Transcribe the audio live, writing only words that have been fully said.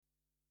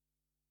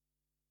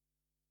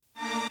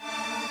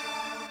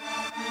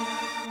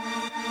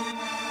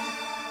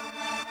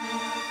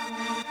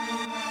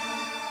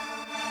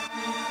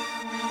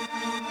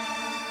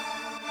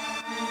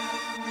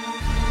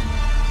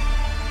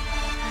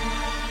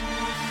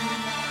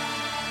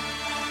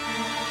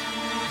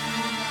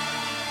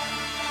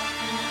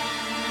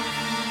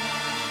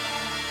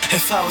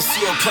If I was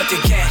you, I'd put the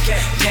cat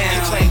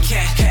down. Playing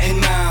cat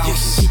and mouse. You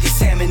can get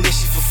this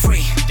ammunition for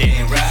free.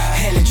 Damn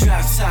right. And the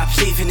drop top,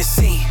 leaving the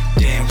scene.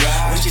 Damn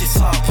right. With your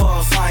top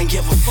off, I ain't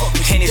give a fuck.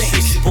 And it's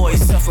rich boy,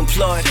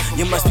 self-employed.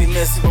 You must be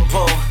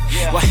miserable.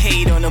 Why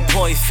hate on a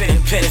boy, fit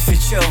and benefit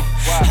you?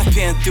 I've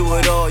been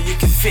through it all, you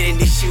can fit in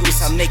these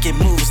shoes. I'm making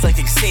moves like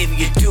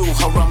Xavier do.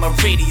 I run my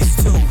radius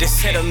too. They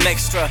said I'm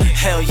extra,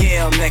 hell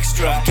yeah I'm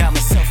extra. Got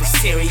myself a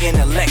Siri and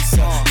Alexa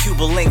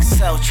Cuban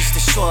links out just to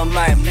show them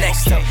I am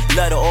next up.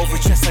 Let her over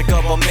just like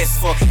a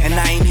mitzvah. And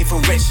I ain't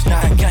even rich now.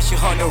 I got you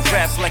on the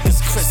rap like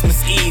it's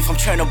Christmas Eve. I'm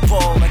trying to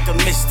ball like a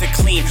Mr.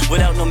 Clean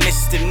without no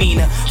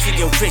misdemeanor. Feel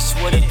you rich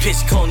with a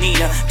bitch called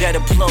Nina.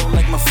 That'll blow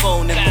like my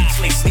phone and the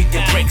clicks need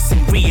the bricks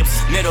and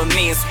re-ups.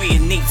 Middleman's we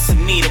need to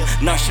meet him.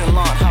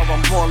 Nonchalant how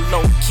I'm more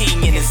low-key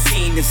in the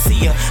scene and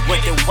see her.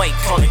 With the white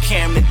collar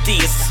Cameron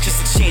Diaz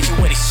just to change it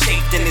with it's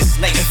shaped and it's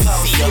nice to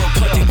see her.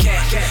 Put the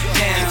cat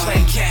down,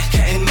 playing cat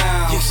and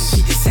mouse. You can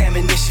get this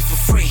ammunition for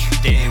free.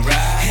 Damn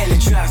right. And the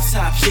drop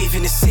top,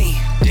 leaving the scene.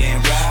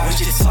 Damn right.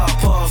 With your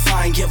top off,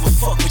 I ain't give a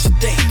fuck what you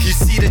think. You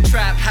see the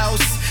trap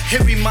house? It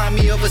remind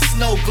me of a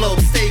snow globe.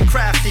 Stay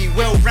crafty,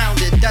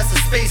 well-rounded, that's a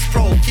space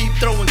pro. Keep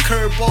throwing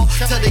curveball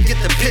till they get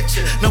the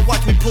picture. Now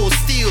watch me pull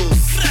steals,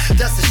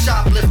 that's a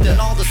shoplifter.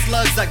 And all the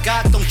slugs I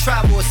got don't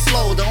travel as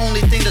slow. The only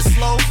thing that's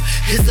slow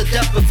is the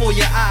depth before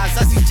your eyes.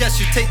 I suggest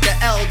you take the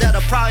L,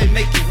 that'll probably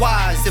make you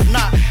wise. If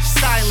not,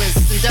 silence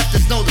and depth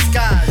is no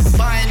disguise.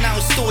 Buying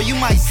out store, you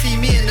might see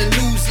me in the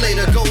news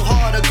later. Go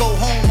hard or go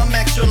home, I'm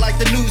extra like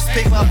the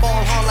newspaper. I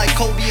ball hard like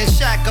Kobe and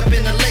Shaq up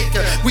in the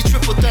Laker. We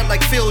triple threat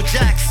like Phil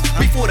Jackson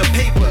before the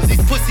papers.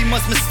 These pussy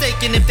must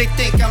mistaken if they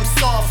think I'm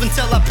soft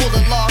until I pull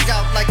the log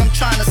out like I'm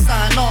trying to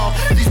sign off.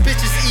 These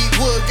bitches eat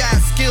wood, got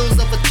skills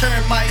of a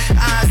termite.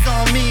 Eyes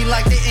on me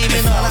like they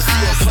aiming on an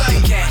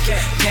eyesight. Cat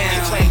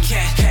down, playing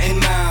cat and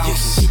mouse. You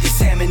can get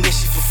this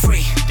ammunition for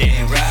free.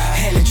 Damn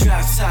right. And the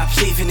drop top,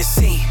 leaving the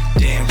scene.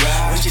 Damn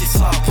right. With your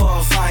top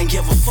off, I ain't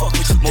give a fuck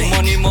what you think.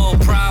 More money, more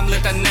prime,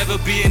 let that never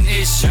be an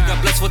issue.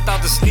 Got blessed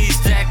without the sneeze,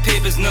 stack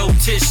papers, no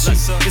tissue.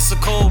 It's a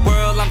cold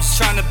world, I'm just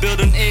trying to build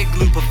an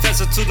igloo.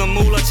 Professor to the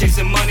moolah,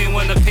 chasing money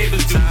when the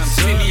papers due.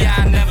 Baby,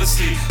 I never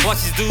sleep.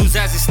 Watch these dudes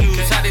as they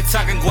snooze. How they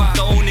talking guac?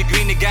 The only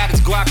green they got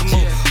is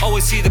guacamole.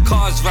 Always see the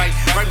cards right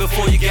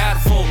before you got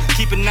it full.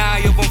 Keep an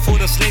eye open for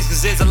them snakes,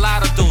 cause there's a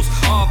lot of those.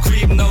 All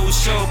creep, no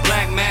show,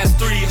 black mask,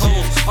 3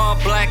 holes. All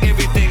black,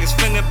 everything is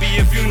finna be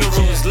a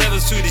funeral. It's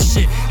levels to this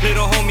shit.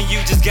 Little homie, you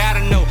just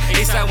gotta know.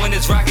 ASAP when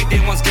it's rocky, they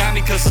once got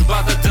me cause it's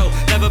about the dough.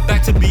 Never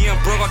back to being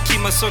broke, I keep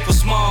my circle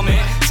small,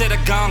 man. Said a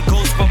gone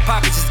ghost, my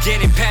pockets just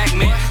getting packed,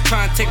 man.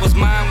 Trying to take what's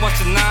mine, watch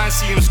the 9,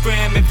 see him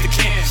scram if they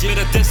can. But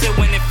a diss it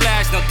when they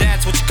flash, now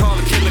that's what you call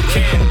a killer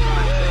can.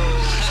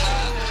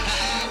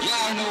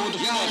 Y'all know what the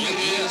fuck it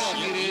is.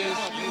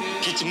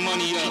 Get your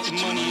money up,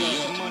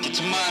 get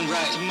your mind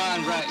right,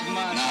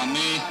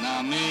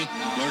 Nah me,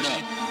 word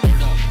up.